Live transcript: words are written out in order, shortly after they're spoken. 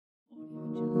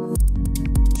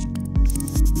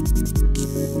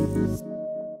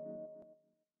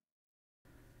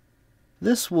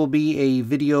This will be a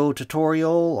video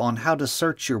tutorial on how to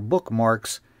search your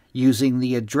bookmarks using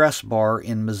the address bar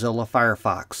in Mozilla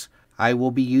Firefox. I will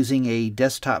be using a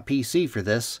desktop PC for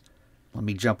this. Let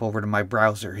me jump over to my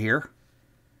browser here.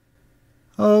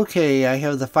 Okay, I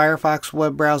have the Firefox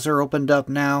web browser opened up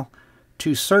now.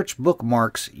 To search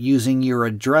bookmarks using your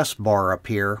address bar up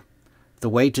here, the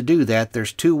way to do that,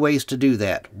 there's two ways to do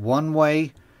that. One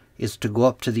way is to go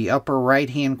up to the upper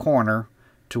right hand corner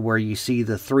to where you see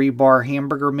the 3-bar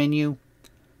hamburger menu,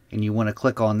 and you want to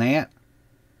click on that.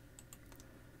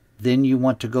 Then you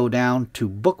want to go down to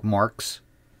Bookmarks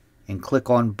and click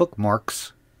on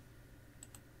Bookmarks,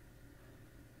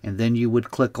 and then you would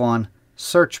click on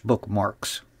Search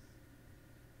Bookmarks.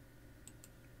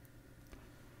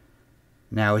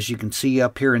 Now, as you can see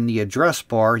up here in the address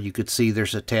bar, you could see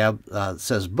there's a tab that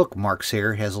says Bookmarks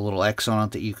here. It has a little X on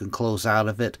it that you can close out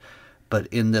of it. But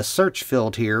in this search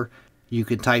field here, you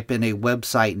can type in a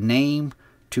website name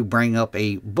to bring up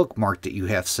a bookmark that you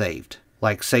have saved.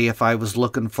 Like, say if I was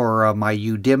looking for my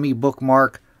Udemy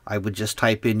bookmark, I would just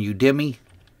type in Udemy.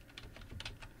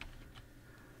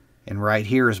 And right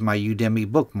here is my Udemy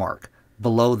bookmark.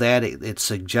 Below that, it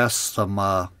suggests some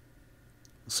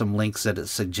links that it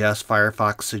suggests,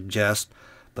 Firefox suggests.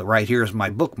 But right here is my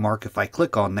bookmark. If I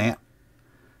click on that,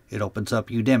 it opens up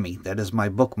Udemy. That is my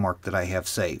bookmark that I have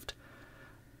saved.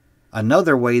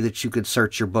 Another way that you could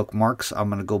search your bookmarks, I'm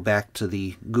going to go back to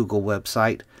the Google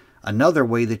website. Another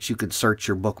way that you could search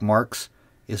your bookmarks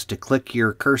is to click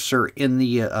your cursor in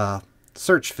the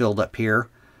search field up here.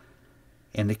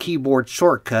 And the keyboard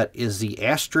shortcut is the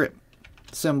asterisk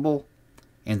symbol,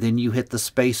 and then you hit the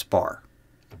space bar.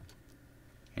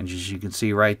 And as you can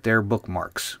see right there,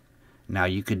 bookmarks. Now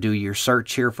you could do your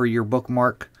search here for your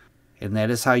bookmark. And that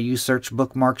is how you search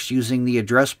bookmarks using the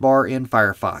address bar in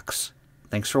Firefox.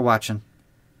 Thanks for watching.